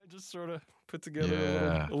just sort of put together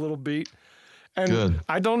Yeah. a little beat. And Good.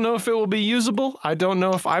 I don't know if it will be usable. I don't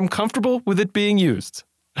know if I'm comfortable with it being used.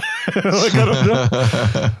 Like, I don't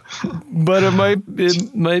know. But it might be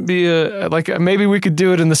maybe we could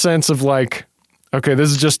do it in the sense of like, okay,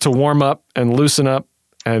 this is just to warm up and loosen up,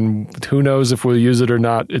 and who knows if we'll use it or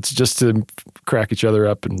not. It's just to crack each other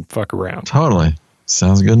up and fuck around. Totally.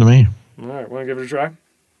 Sounds good to me. All right, want to give it a try?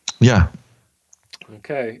 Yeah.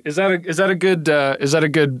 Okay. Is that a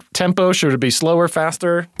good tempo? Should it be slower,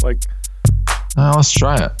 faster? Like, Let's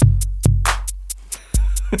try it.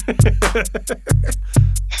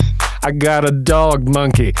 I got a dog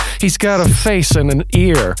monkey. He's got a face and an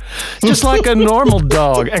ear. Just like a normal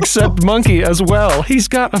dog, except monkey as well. He's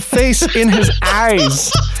got a face in his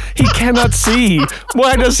eyes. He cannot see.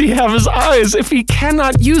 Why does he have his eyes if he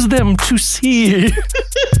cannot use them to see?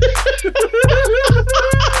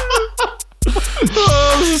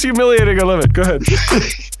 Oh, this is humiliating. I love it. Go ahead.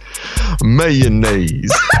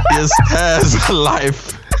 Mayonnaise has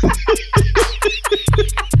life.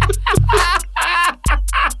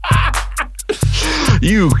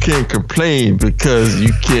 You can't complain because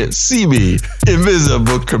you can't see me.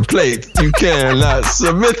 Invisible complaints, you cannot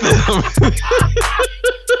submit them.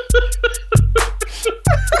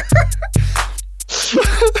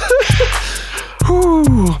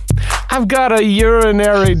 Whew. I've got a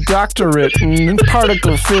urinary doctorate in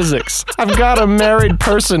particle physics. I've got a married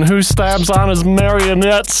person who stabs on his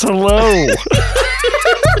marionettes. Hello.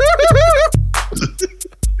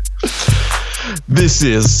 This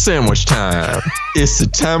is sandwich time. It's the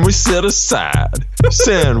time we set aside.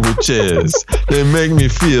 Sandwiches, they make me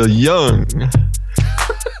feel young.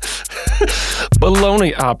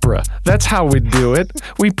 Baloney opera. That's how we do it.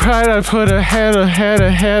 We try to put a head.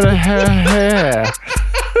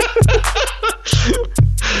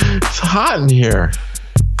 It's hot in here.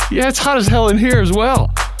 Yeah, it's hot as hell in here as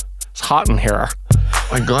well. It's hot in here.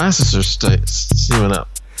 My glasses are steaming up.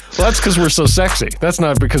 Well, that's because we're so sexy. That's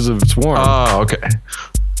not because it's warm. Oh, okay.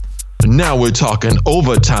 Now we're talking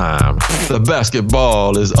overtime. The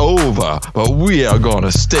basketball is over, but we are going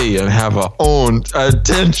to stay and have our own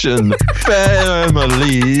attention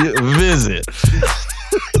family visit.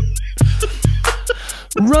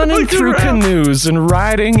 Running through canoes and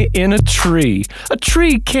riding in a tree. A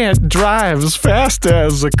tree can't drive as fast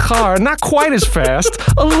as a car. Not quite as fast.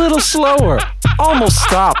 A little slower. Almost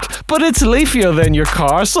stopped. But it's leafier than your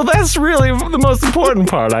car, so that's really the most important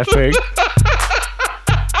part, I think.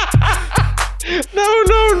 No.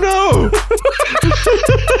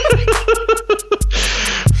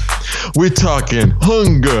 We're talking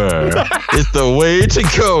hunger. It's the way to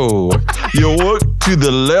go. You work to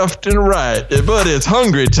the left and right, but it's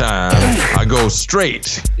hungry time. I go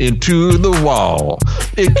straight into the wall.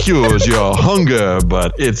 It cures your hunger,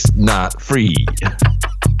 but it's not free.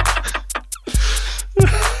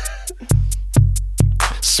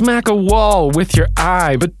 Smack a wall with your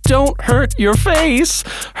eye, but don't hurt your face,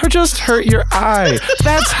 or just hurt your eye.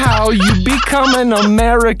 That's how you become an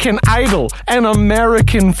American Idol, an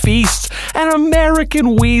American Feast, an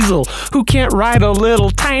American Weasel who can't ride a little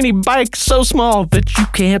tiny bike so small that you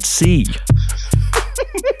can't see.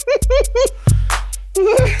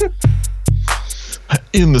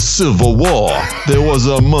 In the Civil War, there was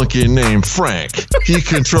a monkey named Frank. He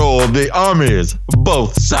controlled the armies,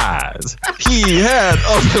 both sides. He had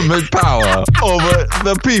ultimate power over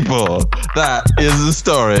the people. That is the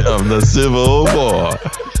story of the Civil War.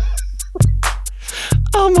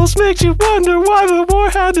 Almost makes you wonder why the war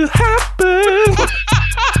had to happen.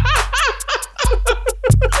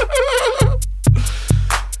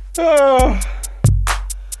 Oh.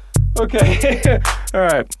 Okay. All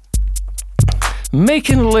right.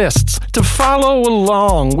 Making lists to follow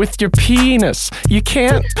along with your penis. You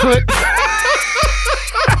can't put...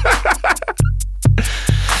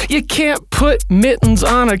 You can't put mittens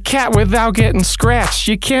on a cat without getting scratched.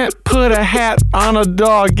 You can't put a hat on a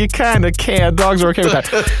dog. You kind of can. Dogs are okay with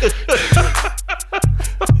that.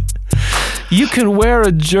 You can wear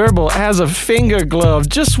a gerbil as a finger glove.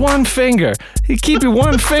 Just one finger. You keep your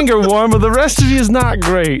one finger warm, but the rest of you is not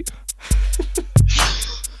great.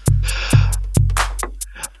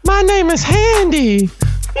 My name is Handy.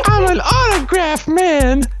 I'm an autograph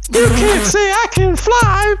man. You can't say I can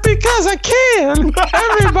fly because I can.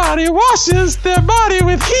 Everybody washes their body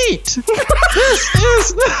with heat. This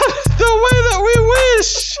is not the way that we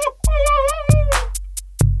wish.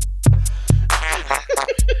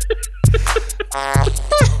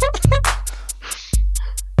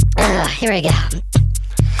 Here we go.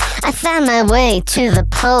 I found my way to the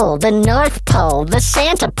pole, the North Pole, the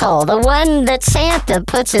Santa pole, the one that Santa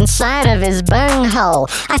puts inside of his bunghole.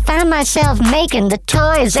 I found myself making the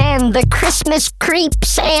toys and the Christmas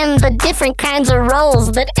creeps and the different kinds of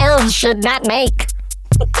rolls that elves should not make.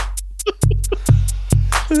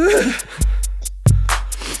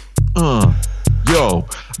 Yo,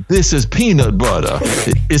 this is peanut butter.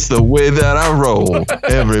 It's the way that I roll.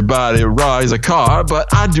 Everybody rides a car, but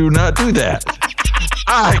I do not do that.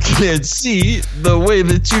 I can see the way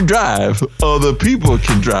that you drive. Other people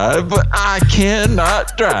can drive, but I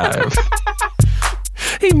cannot drive.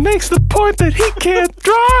 He makes the point that he can't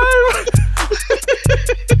drive.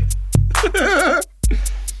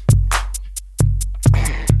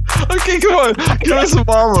 Okay, come on. Give us some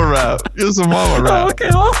mama rap. Okay,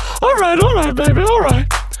 all right, baby, all right.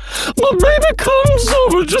 My baby comes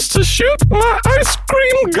over just to shoot my ice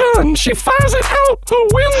cream gun. She fires it out her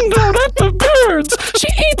window at the birds. She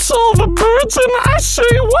eats all the birds, and I say,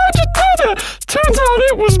 why'd you do that? Turns out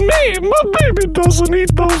it was me. My baby doesn't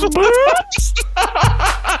eat those birds.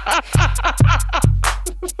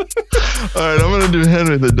 All right, I'm going to do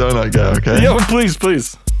Henry the Donut Guy, okay? Yeah, please.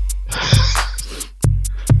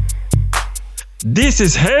 This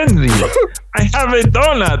is Henry. I have a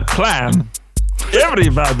donut plan.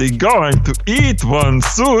 Everybody going to eat one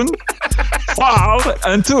soon. Fall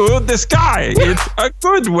into the sky. It's a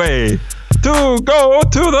good way to go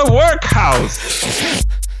to the workhouse.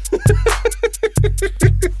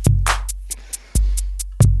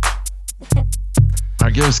 I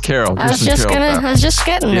guess Carol. I was just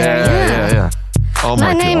getting there. Yeah. Oh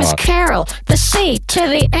my name is Carol. The C to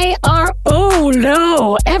the A-R. Oh,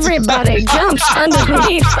 no. Everybody jumps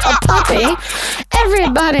underneath a puppy.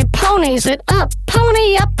 Everybody ponies it up.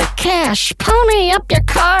 Pony up the cash. Pony up your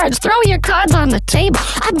cards. Throw your cards on the table.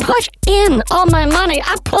 I push in all my money.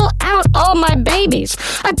 I pull out all my babies.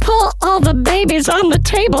 I pull all the babies on the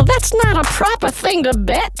table. That's not a proper thing to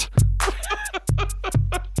bet.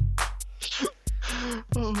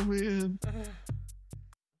 Oh, man.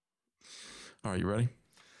 Are you ready?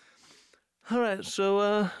 All right,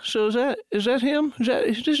 so is that him?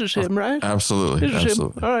 This is him, right? Absolutely. This is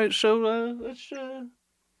him. All right, so let's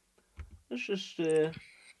just do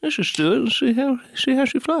it and see how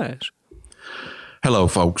she flies. Hello,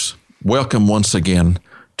 folks. Welcome once again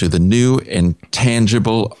to the new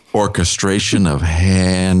intangible orchestration of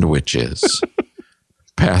hand witches.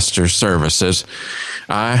 Pastor Services.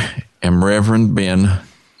 I am Reverend Ben,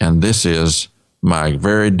 and this is my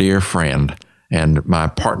very dear friend and my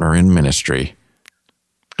partner in ministry,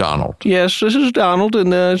 Donald. Yes, this is Donald,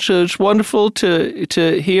 and it's wonderful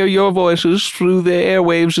to hear your voices through the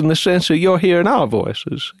airwaves in the sense that you're hearing our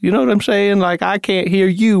voices. You know what I'm saying? Like, I can't hear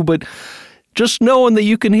you, but just knowing that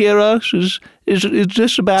you can hear us is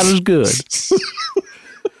just about as good.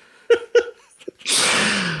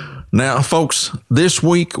 Now, folks, this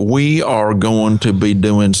week we are going to be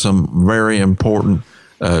doing some very important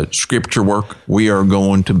scripture work. We are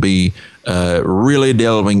going to be really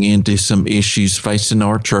delving into some issues facing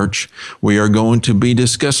our church. We are going to be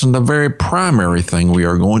discussing the very primary thing we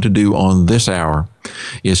are going to do on this hour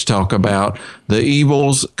is talk about the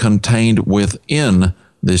evils contained within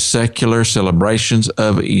the secular celebrations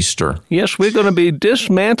of Easter. Yes, we're going to be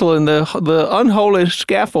dismantling the unholy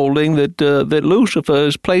scaffolding that Lucifer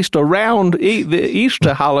has placed around the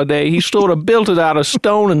Easter holiday. He sort of built it out of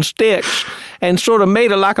stone and sticks and sort of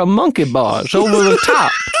made it like a monkey bars over the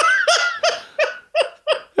top.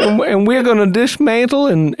 And we're going to dismantle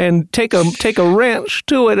and take a wrench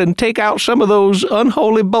to it and take out some of those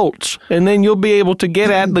unholy bolts. And then you'll be able to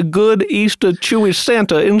get at the good Easter chewy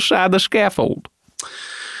Santa inside the scaffold.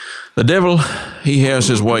 The devil, he has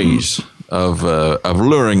his ways of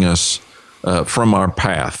luring us from our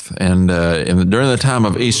path. And during the time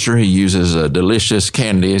of Easter, he uses delicious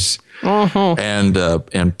candies and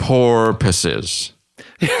porpoises.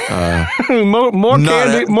 More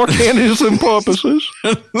candies than porpoises.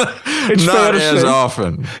 It's not as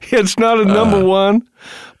often. It's not a number one,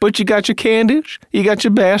 but you got your candies, you got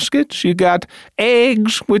your baskets, you got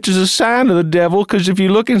eggs, which is a sign of the devil. Because if you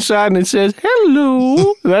look inside and it says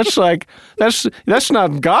hello, that's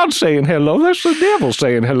not God saying hello. That's the devil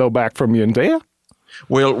saying hello back from you in there.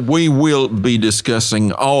 Well, we will be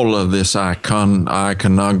discussing all of this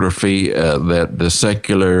iconography that the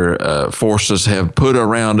secular forces have put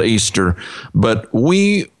around Easter, but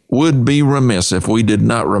we would be remiss if we did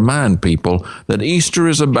not remind people that Easter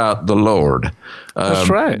is about the Lord. That's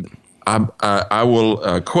right. I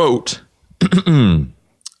will quote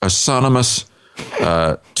Asonimus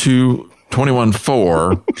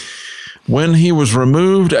 2:21:4. When he was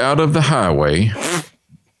removed out of the highway,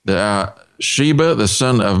 Sheba, the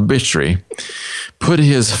son of Bichri, put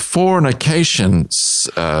his fornication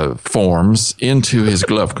forms into his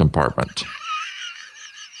glove compartment.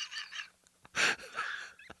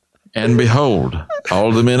 And behold,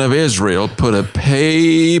 all the men of Israel put a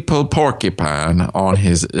papal porcupine on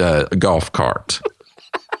his golf cart.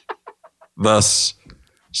 Thus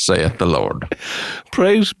saith the Lord.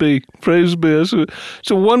 Praise be. Praise be. It's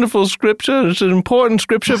a wonderful scripture. It's an important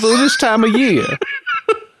scripture for this time of year.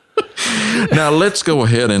 Now, let's go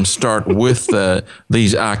ahead and start with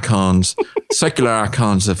these icons, secular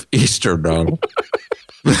icons of Easter, Donald.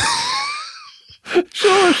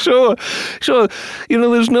 Sure.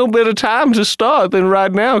 There's no better time to start than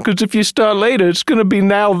right now, because if you start later, it's going to be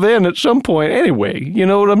now then at some point anyway. You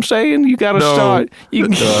know what I'm saying? You got to start.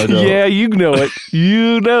 Yeah, you know it.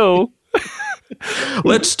 You know.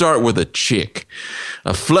 Let's start with a chick.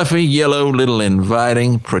 A fluffy, yellow, little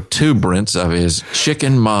inviting protuberance of his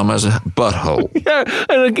chicken mama's butthole. Yeah,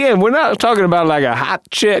 and again, we're not talking about like a hot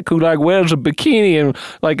chick who like wears a bikini and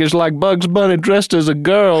like is like Bugs Bunny dressed as a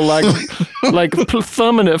girl, like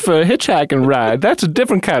thumbing it for a hitchhiking ride. That's a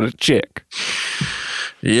different kind of chick.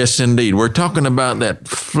 Yes, indeed. We're talking about that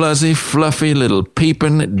fuzzy, fluffy, little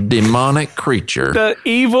peeping, demonic creature. The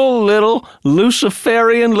evil little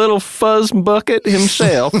Luciferian little fuzz bucket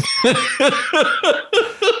himself.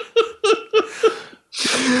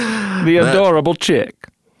 The adorable chick.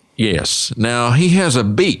 Yes. Now, he has a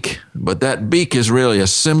beak, but that beak is really a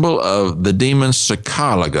symbol of the demon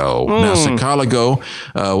Psychologo. Now, Psychologo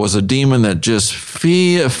was a demon that just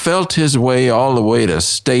felt his way all the way to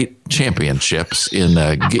state championships in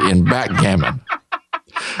backgammon.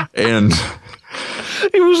 And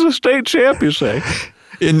he was a state champ, you say?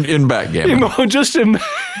 In backgammon.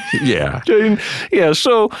 Yeah. Yeah,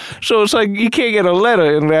 so it's like you can't get a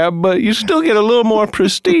letter in there, but you still get a little more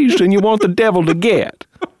prestige than you want the devil to get.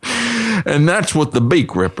 And that's what the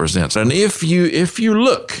beak represents. And if you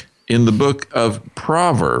look in the book of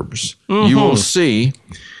Proverbs, you will see,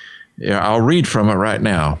 I'll read from it right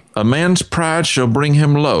now. A man's pride shall bring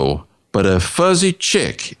him low, but a fuzzy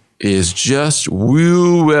chick is just,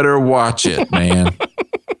 you better watch it, man.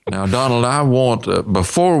 Now, Donald, I want,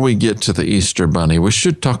 before we get to the Easter Bunny, we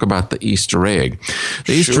should talk about the Easter egg.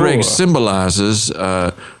 The Easter egg symbolizes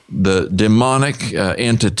the demonic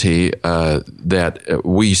entity that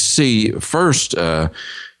we see first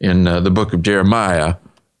in the book of Jeremiah.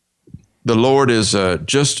 The Lord is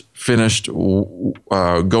just finished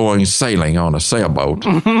going sailing on a sailboat,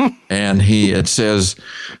 and it says,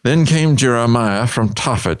 then came Jeremiah from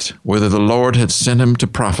Tophet, whither the Lord had sent him to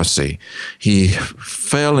prophecy. He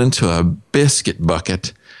fell into a biscuit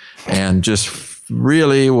bucket and just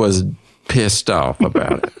really was pissed off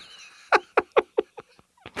about it.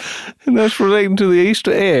 And that's relating to the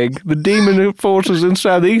Easter egg, the demon forces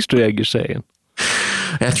inside the Easter egg, you're saying.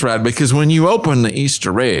 That's right, because when you open the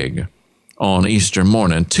Easter egg on Easter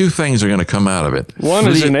morning, two things are going to come out of it. One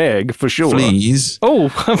is an egg, for sure. Fleas.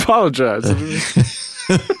 Oh, I apologize.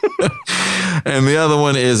 And the other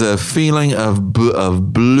one is a feeling of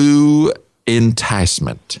blue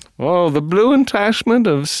enticement. Oh, the blue enticement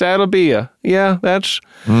of Saddlebia. Yeah, that's.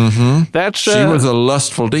 She was a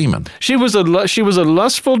lustful demon. She was a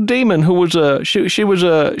lustful demon who was she was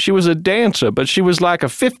a dancer, but she was like a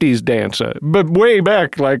 50s dancer, but way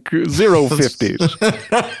back like 50s.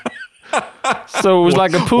 So it was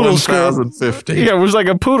like a poodle skirt. 1050. Yeah, it was like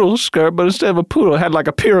a poodle skirt, but instead of a poodle, it had like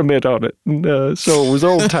a pyramid on it. And, so it was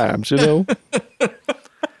old times, you know.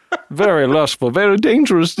 Very lustful, very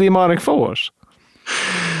dangerous demonic force.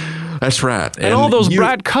 That's right. And all those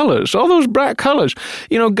bright colors.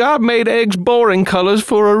 You know, God made eggs boring colors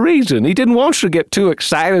for a reason. He didn't want you to get too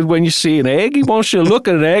excited when you see an egg. He wants you to look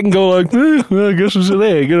at an egg and go like, I guess it's an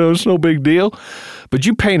egg. You know, it's no big deal. But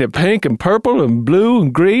you paint it pink and purple and blue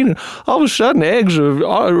and green, and all of a sudden eggs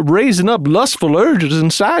are raising up lustful urges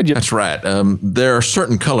inside you. That's right. There are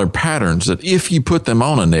certain color patterns that if you put them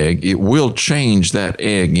on an egg, it will change that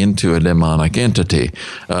egg into a demonic entity.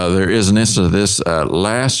 There is an instance of this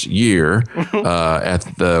last year at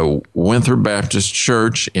the Winthrop Baptist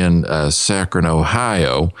Church in Akron,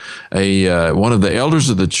 Ohio. One of the elders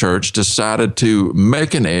of the church decided to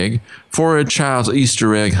make an egg for a child's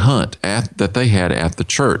Easter egg hunt that they had at the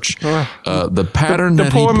church. The pattern the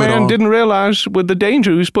that he put poor man on, didn't realize with the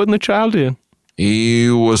danger he was putting the child in. He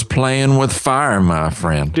was playing with fire, my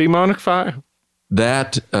friend. Demonic fire.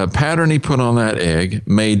 that pattern he put on that egg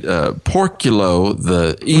made Porculo,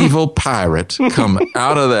 the evil pirate, come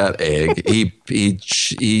out of that egg. He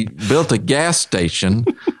built a gas station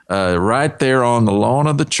right there on the lawn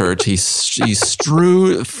of the church. He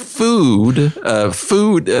strewed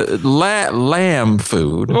lamb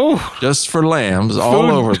food, just for lambs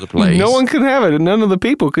all over the place. No one could have it, and none of the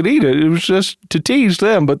people could eat it. It was just to tease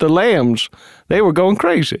them, but the lambs, they were going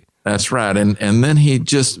crazy. That's right. And then he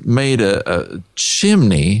just made a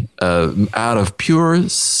chimney out of pure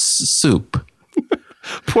soup.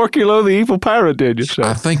 Porculo, the evil pirate, did you say?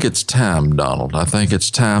 I think it's time, Donald. I think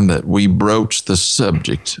it's time that we broach the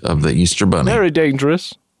subject of the Easter Bunny. Very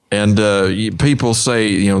dangerous. And people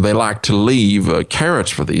say, they like to leave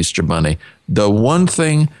carrots for the Easter Bunny. The one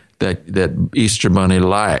thing that Easter Bunny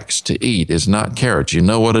likes to eat is not carrots. You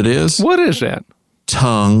know what it is? What is that?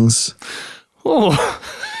 Tongues. Oh,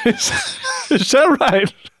 is that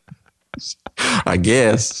right? I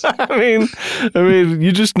guess. I mean,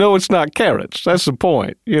 you just know it's not carrots. That's the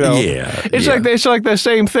point, Yeah. It's like the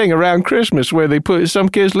same thing around Christmas where they put some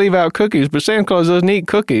kids leave out cookies, but Santa Claus doesn't eat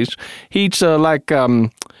cookies. He eats like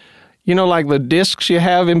the discs you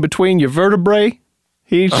have in between your vertebrae.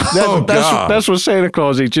 That's what Santa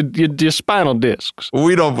Claus eats. Your spinal discs.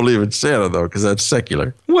 We don't believe in Santa though, because that's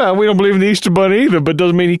secular. Well, we don't believe in the Easter Bunny either, but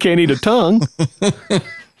doesn't mean he can't eat a tongue.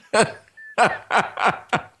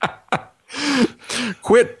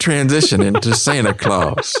 Quit transitioning to Santa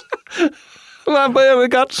Claus. Well, I barely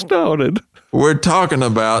got started. We're talking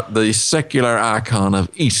about the secular icon of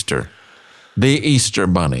Easter, the Easter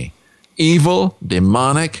Bunny. Evil,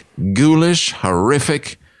 demonic, ghoulish,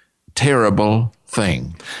 horrific, terrible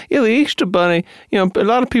thing. Yeah, the Easter Bunny, a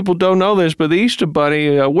lot of people don't know this, but the Easter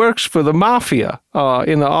Bunny works for the mafia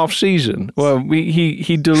in the off-season. Well,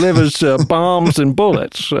 he delivers bombs and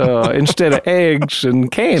bullets instead of eggs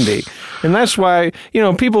and candy. And that's why,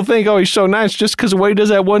 people think, oh, he's so nice just because of what he does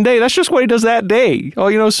that one day. That's just what he does that day.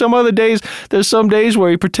 Oh, some other days, there's some days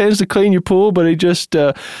where he pretends to clean your pool, but he just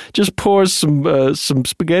pours some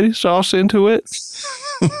spaghetti sauce into it.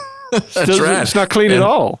 That's right. It's not clean at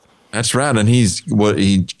all. That's right, and he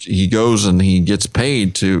goes and he gets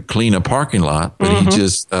paid to clean a parking lot, but he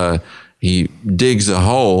just he digs a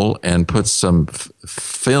hole and puts some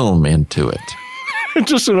film into it.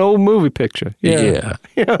 Just an old movie picture. Yeah.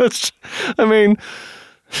 It's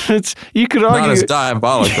you could argue not as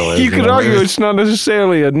diabolical. You could argue it's not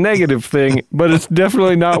necessarily a negative thing, but it's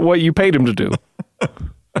definitely not what you paid him to do.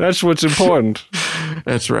 That's what's important.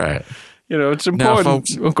 That's right. It's important. Now,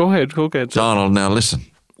 folks, go ahead. Donald, now listen.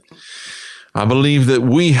 I believe that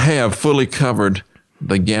we have fully covered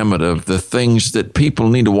the gamut of the things that people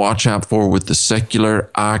need to watch out for with the secular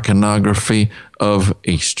iconography of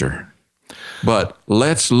Easter. But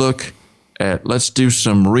let's do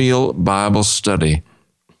some real Bible study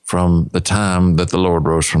from the time that the Lord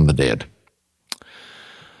rose from the dead.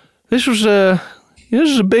 This was a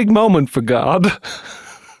big moment for God.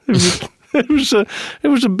 It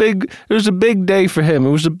was a big day for him.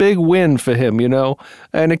 It was a big win for him,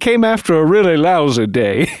 and it came after a really lousy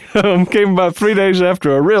day. Came about 3 days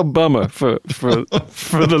after a real bummer for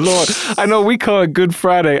the Lord. I know we call it Good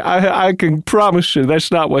Friday. I can promise you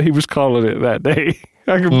that's not what he was calling it that day.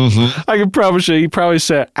 I can promise you he probably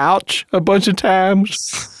said "ouch" a bunch of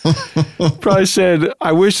times. Probably said,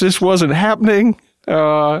 "I wish this wasn't happening."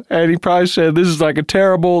 And he probably said, "This is like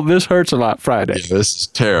this hurts a lot Friday. Yeah, this is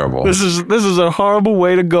terrible. This is a horrible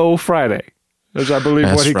way to go Friday," as I believe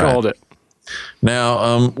That's what he right. called it.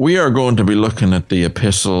 Now, we are going to be looking at the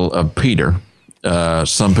epistle of Peter.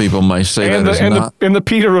 Some people may say the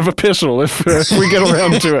Peter of epistle, if we get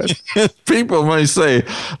around to it. People may say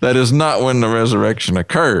that is not when the resurrection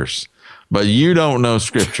occurs. But you don't know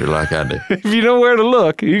Scripture like I do. If you know where to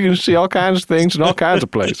look, you can see all kinds of things in all kinds of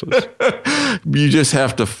places. You just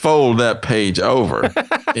have to fold that page over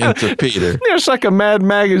into Peter. It's like a Mad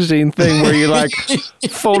Magazine thing where you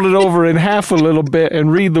fold it over in half a little bit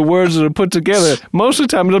and read the words that are put together. Most of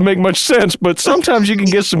the time it doesn't make much sense, but sometimes you can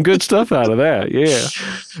get some good stuff out of that. Yeah,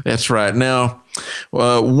 that's right. Now,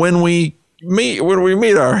 when we meet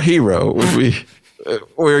our hero,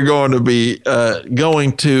 we're going to be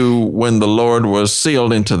going to when the Lord was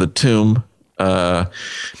sealed into the tomb.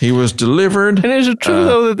 He was delivered. And is it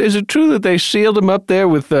true that they sealed him up there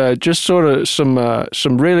with just sort of some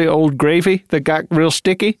really old gravy that got real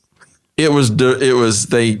sticky? It was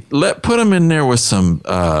they put him in there with some.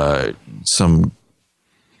 It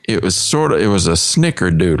was a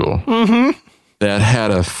snickerdoodle that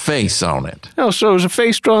had a face on it. Oh, so it was a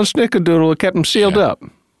face-drawn snickerdoodle that kept him sealed up.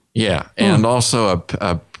 Yeah, and also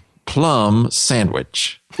a plum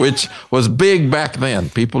sandwich, which was big back then.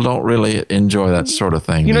 People don't really enjoy that sort of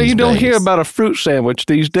thing. You know, these you don't days. hear about a fruit sandwich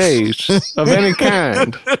these days of any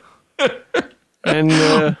kind. And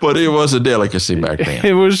But it was a delicacy back then.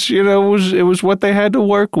 it was, you know, it was what they had to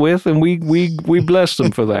work with, and we blessed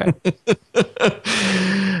them for that.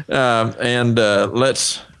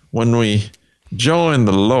 When we joined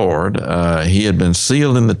the Lord, he had been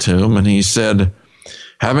sealed in the tomb, and he said,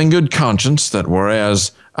 having good conscience, that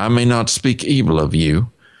whereas I may not speak evil of you,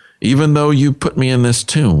 even though you put me in this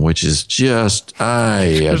tomb, which is just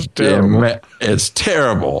terrible. It's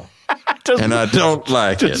terrible. And I don't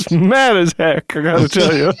like it. It's mad as heck, I gotta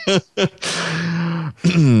tell you.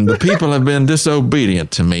 The people have been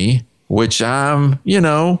disobedient to me, which I'm,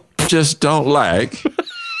 just don't like.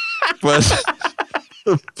 But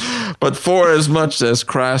for as much as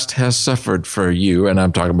Christ has suffered for you, and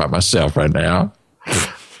I'm talking about myself right now,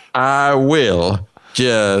 I'm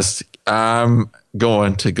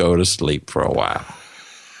going to go to sleep for a while.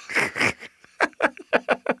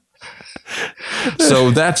 So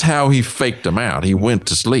that's how he faked them out. He went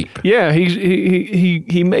to sleep. Yeah,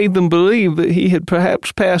 he made them believe that he had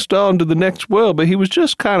perhaps passed on to the next world, but he was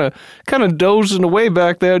just kind of dozing away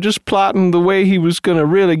back there, just plotting the way he was going to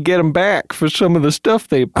really get them back for some of the stuff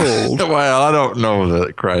they pulled. Well, I don't know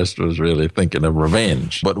that Christ was really thinking of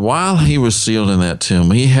revenge. But while he was sealed in that tomb,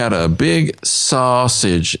 he had a big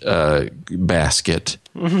sausage basket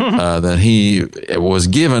that he was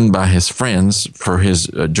given by his friends for his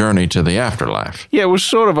journey to the afterlife. Yeah, it was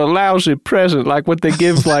sort of a lousy present, like what they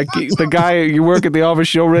give, like the guy you work at the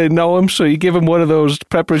office, you already know him, so you give him one of those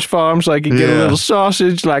Pepperidge Farms, like you get a little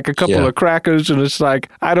sausage, like a couple of crackers, and it's like,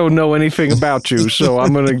 I don't know anything about you, so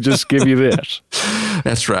I'm going to just give you this.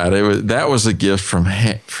 That's right. That was a gift from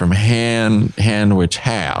Hanwich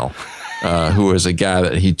Hal. Who was a guy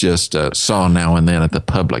that he just saw now and then at the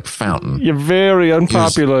public fountain. You're very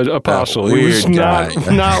unpopular apostle. He was not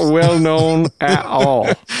well known at all.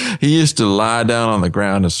 He used to lie down on the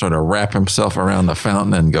ground and sort of wrap himself around the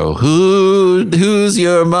fountain and go, who's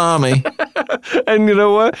your mommy? And you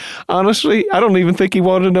know what? Honestly, I don't even think he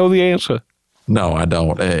wanted to know the answer. No, I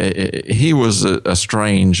don't. He was a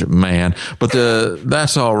strange man, but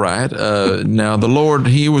that's all right. Now, the Lord,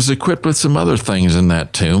 he was equipped with some other things in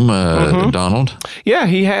that tomb, Donald. Yeah,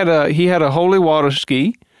 he had a holy water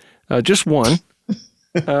ski, just one,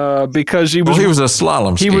 because he was a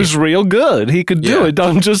slalom ski. He was real good. He could do it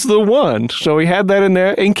on just the one. So he had that in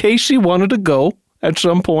there in case he wanted to go at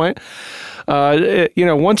some point.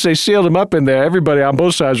 Once they sealed him up in there, everybody on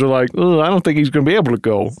both sides were like, I don't think he's going to be able to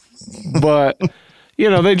go. But,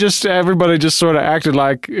 everybody just sort of acted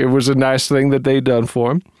like it was a nice thing that they'd done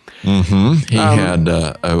for him. Mm-hmm. He had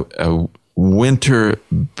a winter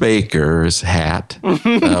baker's hat,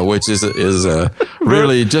 which is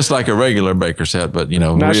really just like a regular baker's hat, but,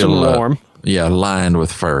 nice real and warm. Lined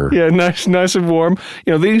with fur. Yeah, nice and warm.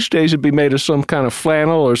 These days it'd be made of some kind of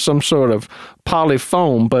flannel or some sort of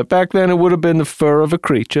polyfoam, but back then it would have been the fur of a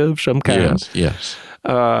creature of some kind. Yes.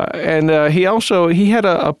 And he had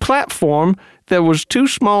a platform that was too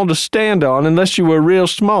small to stand on unless you were real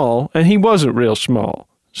small, and he wasn't real small.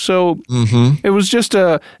 So it was just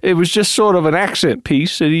sort of an accent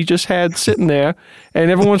piece that he just had sitting there. And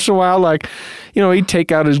every once in a while, he'd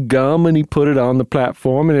take out his gum and he'd put it on the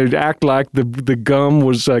platform, and it'd act like the gum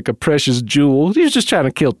was like a precious jewel. He was just trying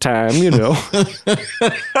to kill time,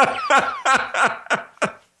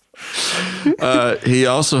 He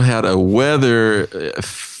also had a weather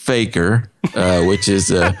faker, which is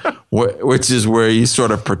where you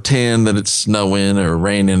sort of pretend that it's snowing or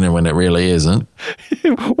raining when it really isn't.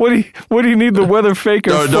 What do you need the weather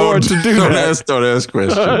faker for to do that? Don't ask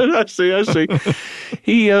questions. I see.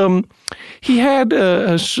 He had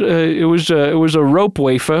it was a rope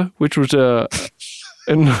wafer, which was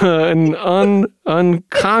an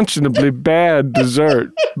unconscionably bad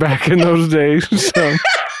dessert back in those days. So.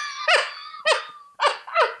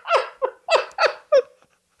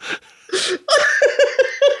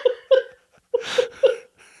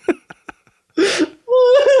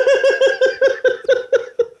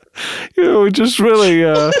 Just really,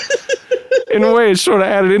 in a way, it sort of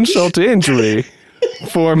added insult to injury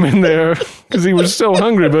for him in there, because he was so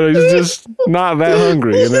hungry, but he's just not that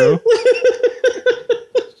hungry,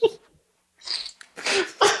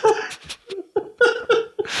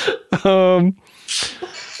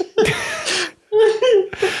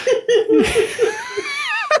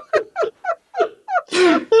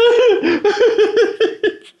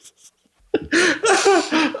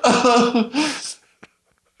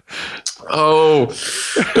 Oh,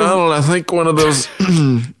 Donald, I think one of those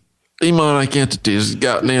demonic entities has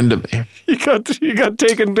gotten into me. You got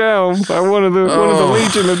taken down by one of the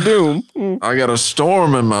Legion of Doom. I got a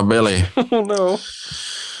storm in my belly. Oh no.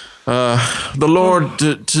 The Lord,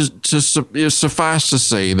 suffice to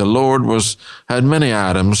say, the Lord had many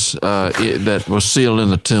items that was sealed in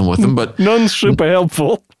the tomb with him, but none super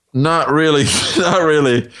helpful. Not really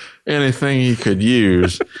anything he could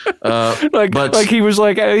use. Like he was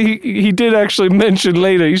like he did actually mention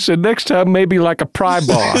later. He said next time maybe like a pry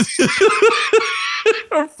bar,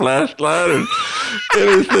 or flashlight, and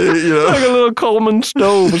anything, like a little Coleman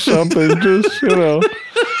stove or something. Just a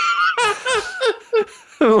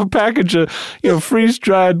little package of freeze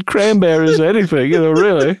dried cranberries, anything.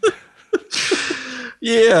 Really.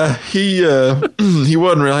 Yeah, he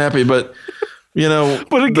wasn't real happy, but.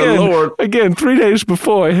 But again, 3 days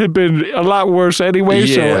before it had been a lot worse anyway.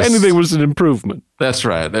 Yes. So anything was an improvement. That's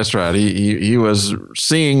right. He was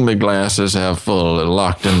seeing the glasses half full,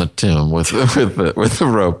 locked in the tomb with the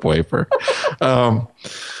rope wafer. Now,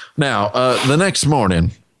 the next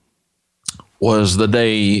morning was the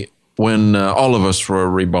day when all of us were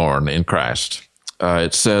reborn in Christ.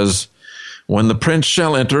 It says, "When the prince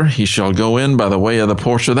shall enter, he shall go in by the way of the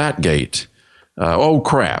porch of that gate." Oh,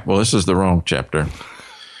 crap. Well, this is the wrong chapter.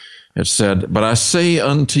 It said, "But I say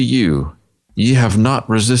unto you, ye have not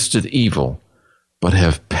resisted evil, but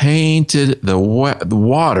have painted the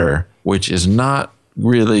water, which is not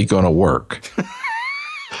really going to work."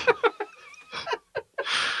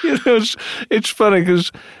 It's funny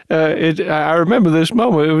because I remember this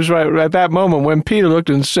moment. It was right at that moment when Peter looked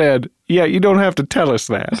and said, "Yeah, you don't have to tell us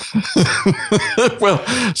that." Well,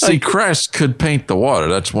 see, Christ could paint the water.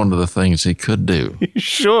 That's one of the things he could do.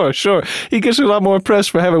 Sure. He gets a lot more press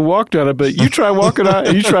for having walked on it, but you try walking on it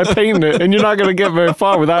and you try painting it, and you're not going to get very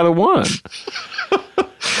far with either one.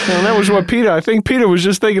 And that was what I think Peter was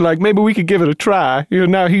just thinking, like, maybe we could give it a try.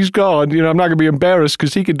 Now he's gone. I'm not going to be embarrassed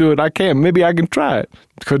because he could do it. I can't. Maybe I can try it.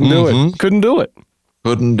 Couldn't do it. Couldn't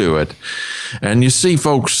do it. And you see,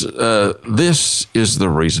 folks, this is the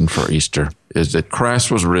reason for Easter, is that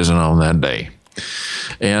Christ was risen on that day.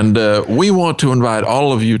 And we want to invite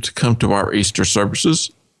all of you to come to our Easter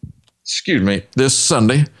services, this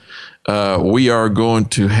Sunday. We are going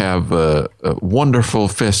to have wonderful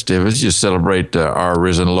festivities to celebrate our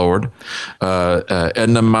risen Lord.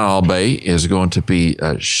 Edna Malbay is going to be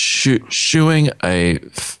shooing a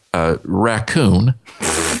raccoon,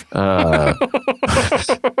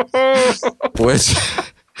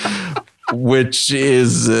 which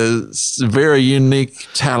is a very unique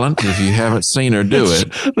talent if you haven't seen her do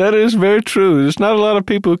it. That is very true. There's not a lot of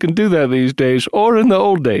people who can do that these days, or in the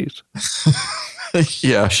old days.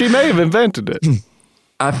 Yeah. She may have invented it.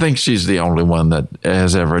 I think she's the only one that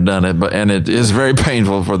has ever done it, and it is very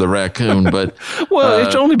painful for the raccoon. But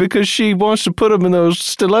it's only because she wants to put them in those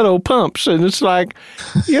stiletto pumps, and it's like,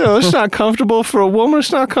 it's not comfortable for a woman.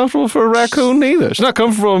 It's not comfortable for a raccoon either. It's not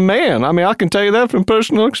comfortable for a man. I mean, I can tell you that from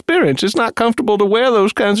personal experience. It's not comfortable to wear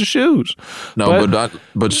those kinds of shoes. No,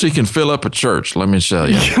 but she can fill up a church. Let me tell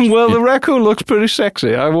you. Well, the raccoon looks pretty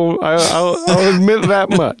sexy. I'll admit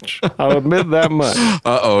that much.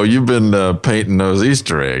 You've been painting those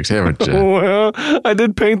Easter eggs, haven't you? Well, I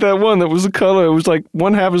did paint that one that was the color. It was like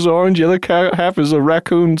one half is orange, the other half is a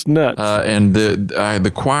raccoon's nuts. And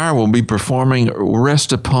the choir will be performing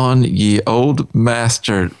 "Rest Upon Ye Old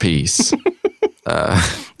Masterpiece."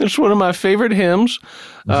 It's one of my favorite hymns.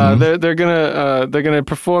 They're gonna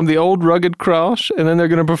perform "The Old Rugged Cross," and then they're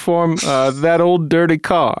gonna perform "That Old Dirty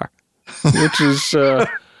Car," which is.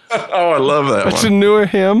 Oh, I love that one. It's a newer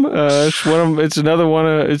hymn. It's another one.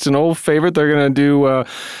 It's an old favorite. They're gonna do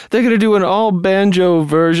an all banjo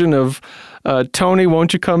version of "Tony,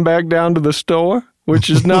 Won't You Come Back Down to the Store," which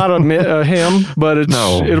is not a hymn, but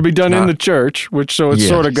it'll be done in the church, it's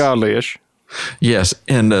sort of godly-ish. Yes,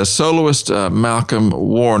 and soloist Malcolm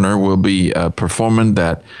Warner will be performing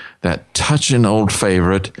that touching old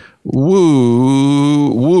favorite, "Woo,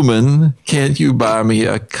 woman, can't you buy me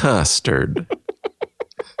a custard?"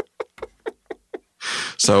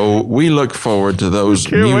 So we look forward to those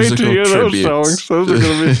musical tributes. Those songs. Those are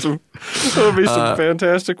going to be some. There'll be some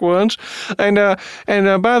fantastic ones. And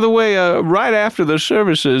by the way, right after the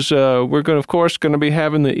services, we're going to be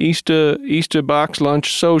having the Easter box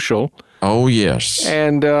lunch social. Oh yes,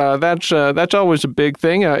 and that's always a big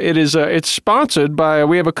thing. It's sponsored by.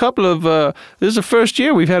 We have a couple of. This is the first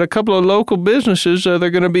year we've had a couple of local businesses.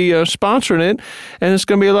 They're going to be sponsoring it, and it's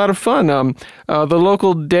going to be a lot of fun. The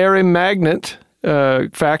local Dairy Magnet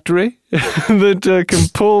factory that can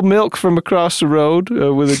pull milk from across the road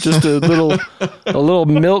with just a little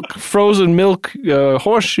milk, frozen milk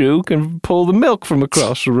horseshoe can pull the milk from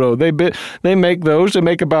across the road. They make those. They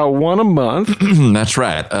make about one a month. That's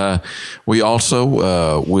right. We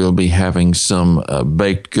also will be having some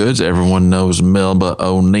baked goods. Everyone knows Melba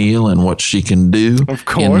O'Neill and what she can do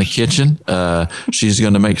in the kitchen. She's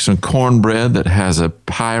going to make some cornbread that has a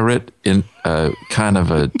pirate in kind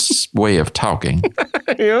of a way of talking.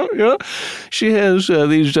 Yeah. She has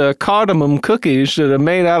these cardamom cookies that are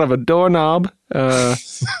made out of a doorknob,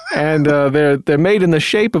 and they're made in the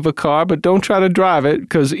shape of a car. But don't try to drive it,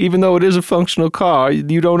 because even though it is a functional car,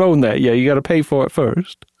 you don't own that yet. You got to pay for it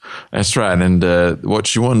first. That's right. And what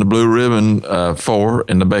she won the blue ribbon for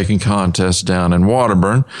in the baking contest down in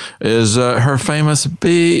Waterburn is her famous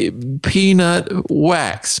peanut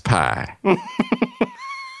wax pie.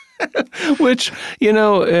 Which,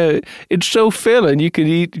 it's so filling, you could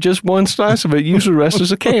eat just one slice of it, use the rest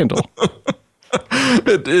as a candle.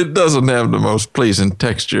 It doesn't have the most pleasing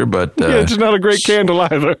texture, but it's not a great candle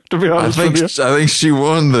either, to be honest with you. I think she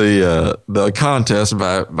won the contest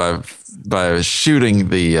by shooting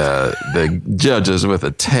the judges with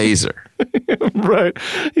a taser. Right.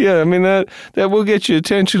 Yeah, I mean that will get you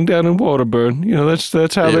attention down in Waterburn.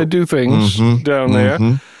 That's how they do things down there.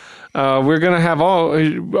 We're going to have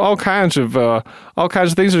all kinds of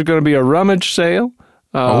things. There's going to be a rummage sale.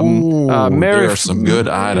 There are some good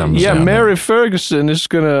items. Yeah, Mary Ferguson is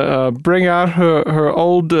going to bring out her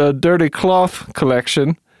old dirty cloth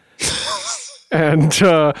collection. And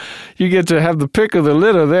you get to have the pick of the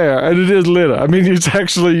litter there, and it is litter. I mean, it's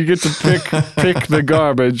actually you get to pick the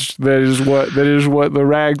garbage. That is what the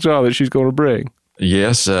rags are that she's going to bring.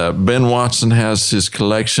 Yes, Ben Watson has his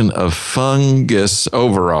collection of fungus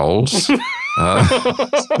overalls. It's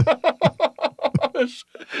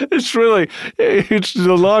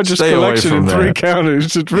the largest collection in 3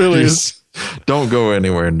 counties. It really is. Don't go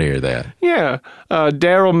anywhere near that. Yeah.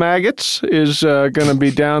 Daryl Maggots is going to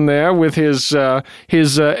be down there with his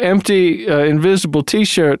empty invisible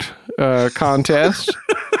T-shirt contest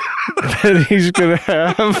that he's going to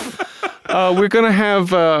have. We're gonna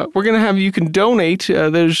have. You can donate.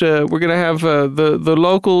 We're gonna have the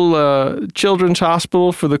local children's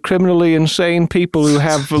hospital for the criminally insane people who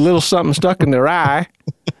have a little something stuck in their eye.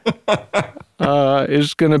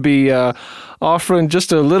 Is going to be offering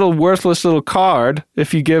just a little worthless little card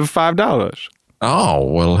if you give $5. Oh,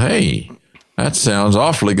 well, hey. That sounds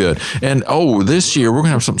awfully good. And, this year we're going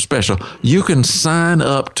to have something special. You can sign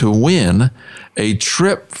up to win a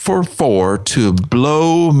trip for 4 to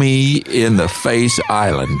Blow Me in the Face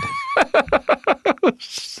Island.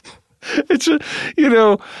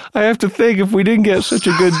 I have to think, if we didn't get such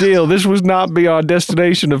a good deal, this would not be our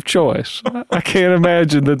destination of choice. I can't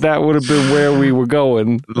imagine that would have been where we were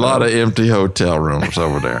going. A lot of empty hotel rooms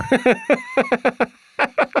over there.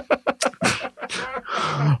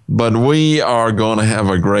 But we are going to have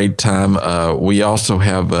a great time. We also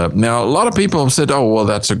have, now a lot of people have said,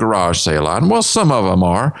 that's a garage sale item. Well, some of them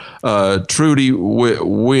are. Trudy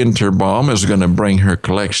Winterbaum is going to bring her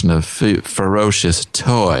collection of ferocious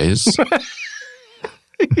toys.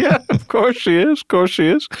 Yeah, of course she is.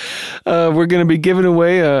 We're going to be giving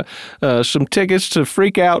away some tickets to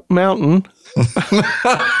Freak Out Mountain.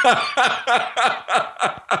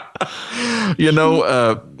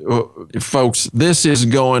 Folks, this is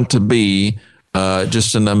going to be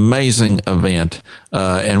just an amazing event,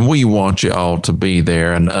 and we want you all to be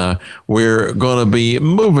there. And we're going to be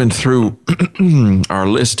moving through our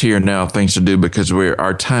list here now, things to do, because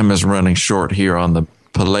our time is running short here on the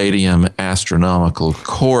Palladium Astronomical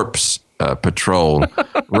Corpse Patrol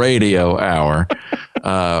Radio Hour.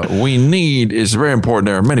 It's very important.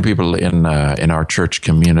 There are many people in our church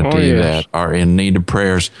community that are in need of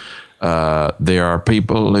prayers. There are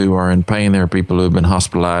people who are in pain. There are people who have been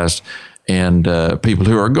hospitalized, and people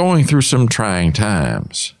who are going through some trying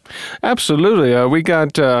times. Absolutely. We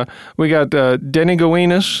got Denny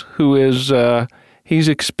Gowinas, who is he's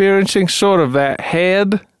experiencing sort of that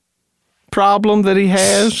head problem that he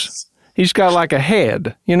has. He's got like a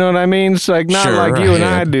head, you know what I mean? It's like not like you and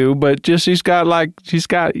I do, but just he's got like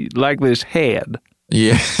this head.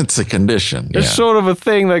 Yeah, it's a condition. It's sort of a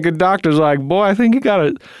thing like a doctor's like, boy, I think you got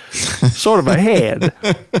a sort of a head.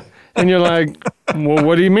 And you're like, well,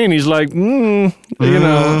 what do you mean? He's like, and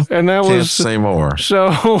that can't say more.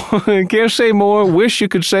 So, can't say more. Wish you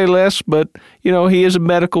could say less, but, he is a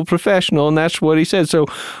medical professional, and that's what he said. So,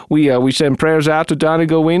 we send prayers out to Donnie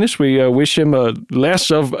Gowinas. We wish him less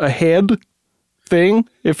of a head thing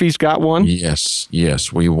if he's got one? Yes,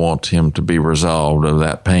 we want him to be resolved of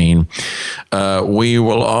that pain. We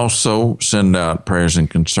will also send out prayers and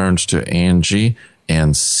concerns to Angie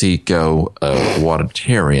and Seco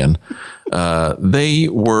Watertarian. They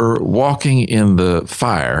were walking in the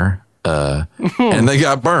fire and they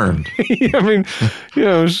got burned. I mean,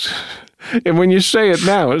 and when you say it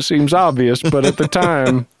now, it seems obvious, but at the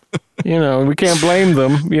time, we can't blame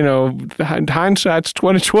them. Hindsight's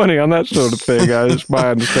 20/20 on that sort of thing, is my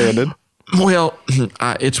understanding. Well,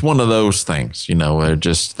 it's one of those things,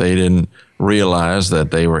 they didn't realize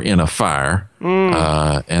that they were in a fire.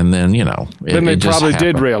 And then, then they probably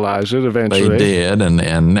did realize it eventually. They did,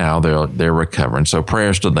 and now they're recovering. So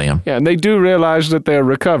prayers to them. Yeah, and they do realize that they're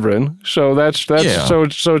recovering. So that's so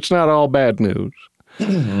it's not all bad news.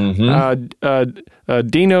 Mm-hmm.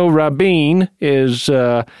 Dino Rabin is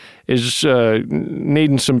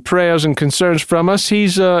needing some prayers and concerns from us.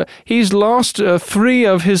 He's lost 3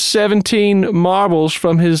 of his 17 marbles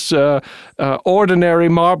from his ordinary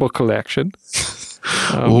marble collection.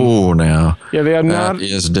 Now. Yeah, they are not. That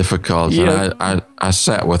is difficult. Yeah. And I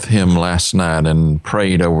sat with him last night and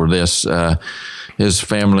prayed over this. His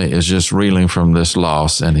family is just reeling from this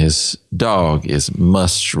loss, and his dog is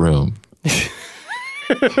Mushroom.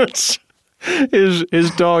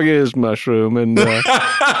 His dog is Mushroom, and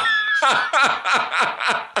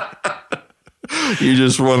you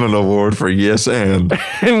just won an award for yes and.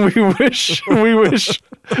 And we wish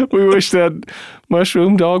that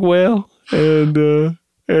Mushroom dog well, and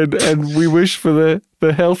we wish for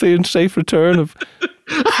the healthy and safe return of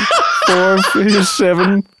 4 of his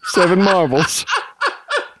seven marbles.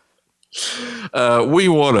 We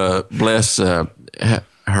want to bless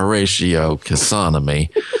Horatio Casanami.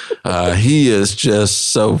 He is just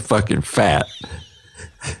so fucking fat.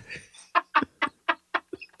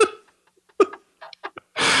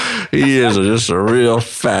 He is just a real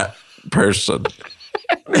fat person.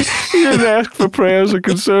 He didn't ask for prayers or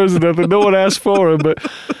concerns or nothing. No one asked for him, but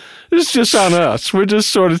it's just on us. We're just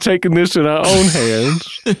sort of taking this in our own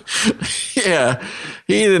hands. Yeah,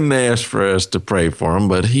 he didn't ask for us to pray for him,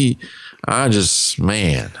 but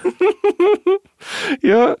man.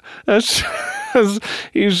 Yeah,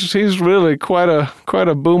 he's really quite a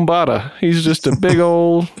boombada. He's just a big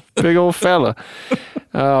old fella.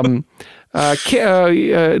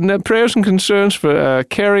 Prayers and concerns for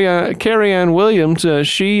Carrie Ann Williams.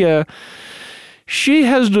 She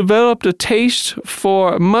has developed a taste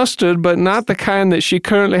for mustard, but not the kind that she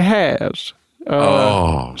currently has.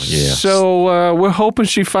 Yes. So we're hoping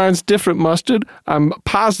she finds different mustard. I'm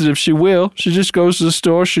positive she will. She just goes to the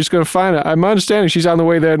store. She's going to find it. I'm understanding she's on the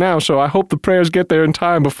way there now, so I hope the prayers get there in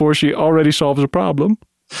time before she already solves a problem.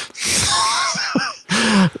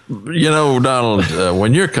 Donald,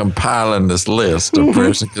 when you're compiling this list of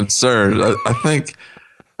prayers and concerns, I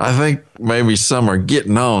think maybe some are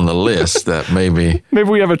getting on the list that maybe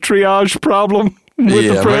we have a triage problem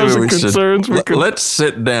with the prayers and concerns. Let's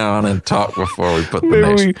sit down and talk before we put the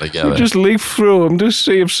next one together. We just leaf through them, just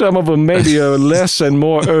see if some of them maybe are less and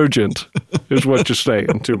more urgent, is what you're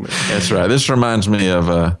saying to me. That's right. This reminds me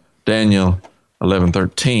of Daniel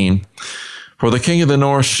 11:13. For the king of the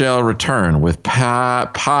north shall return with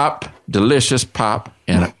delicious pop,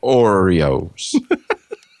 and Oreos.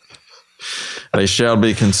 They shall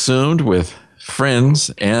be consumed with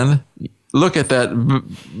friends, and look at that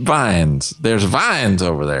vines. There's vines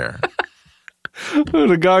over there.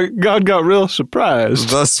 God got real surprised.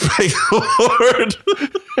 Thus spake the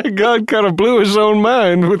Lord. God kind of blew his own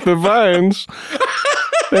mind with the vines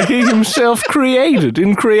that he himself created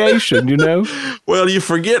in creation, Well, you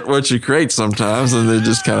forget what you create sometimes, and it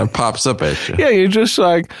just kind of pops up at you. Yeah, you're just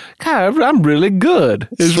like, God, I'm really good,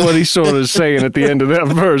 is what he's sort of saying at the end of that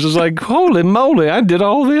verse. It's like, holy moly, I did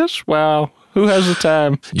all this? Wow. Who has the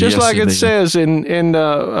time? Just like it says in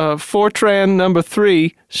Fortran number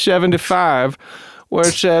 375, where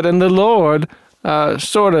it said, and the Lord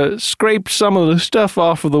sort of scraped some of the stuff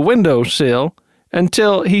off of the windowsill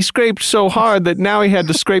until he scraped so hard that now he had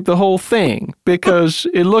to scrape the whole thing because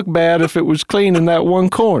it looked bad if it was clean in that one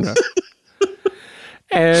corner.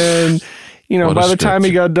 And by the time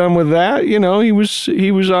he got done with that,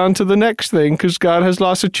 he was on to the next thing because God has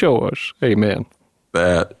lots of chores. Amen.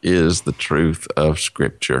 That is the truth of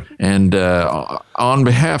Scripture. And on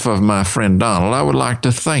behalf of my friend Donald, I would like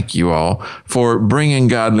to thank you all for bringing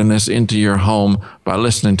godliness into your home by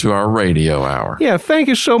listening to our radio hour. Yeah, thank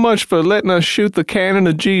you so much for letting us shoot the cannon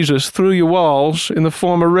of Jesus through your walls in the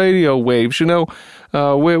form of radio waves.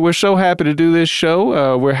 we're so happy to do this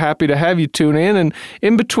show. We're happy to have you tune in. And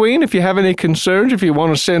in between, if you have any concerns, if you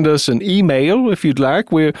want to send us an email, if you'd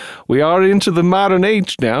like, we are into the modern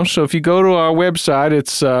age now. So if you go to our website,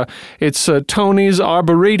 it's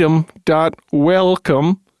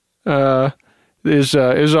tonysarboretum.welcome is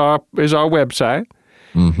our website.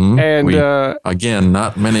 Mm-hmm. And again,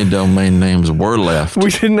 not many domain names were left. We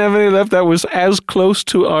didn't have any left. That was as close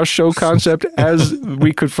to our show concept as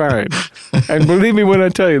we could find. And believe me when I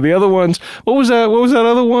tell you, the other ones. What was that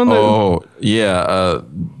other one?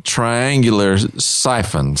 Triangular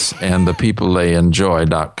Siphons and the people they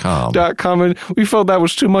enjoy.com. .com. And we felt that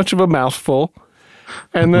was too much of a mouthful.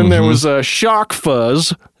 And then there was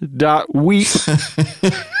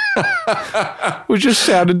sharkfuzz.weep, which just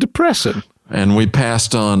sounded depressing. And we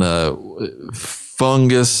passed on a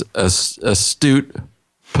fungus astute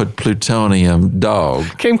plutonium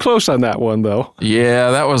dog. Came close on that one, though.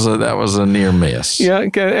 Yeah, that was a near miss. Yeah,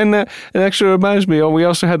 and that actually reminds me. We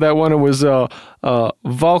also had that one. It was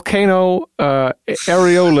volcano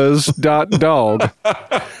areolas.dog.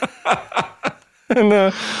 And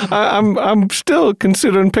I'm still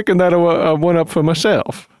considering picking that one up for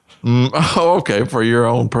myself. Okay, for your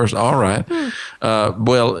own person. All right.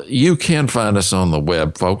 Well, you can find us on the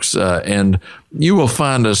web, folks, and you will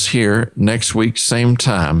find us here next week, same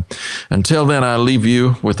time. Until then, I leave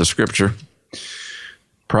you with the scripture,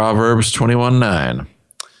 Proverbs 21:9.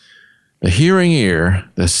 The hearing ear,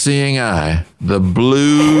 the seeing eye, the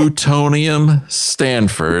plutonium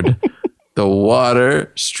Stanford, the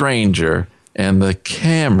water stranger, and the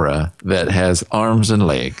camera that has arms and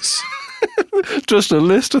legs. Just a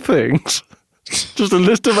list of things. Just a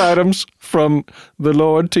list of items from the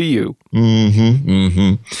Lord to you.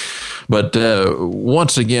 But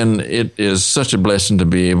once again, it is such a blessing to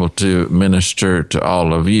be able to minister to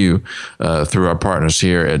all of you through our partners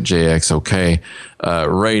here at JXOK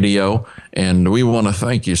Radio. And we want to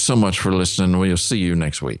thank you so much for listening. We'll see you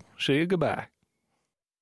next week. See you. Goodbye.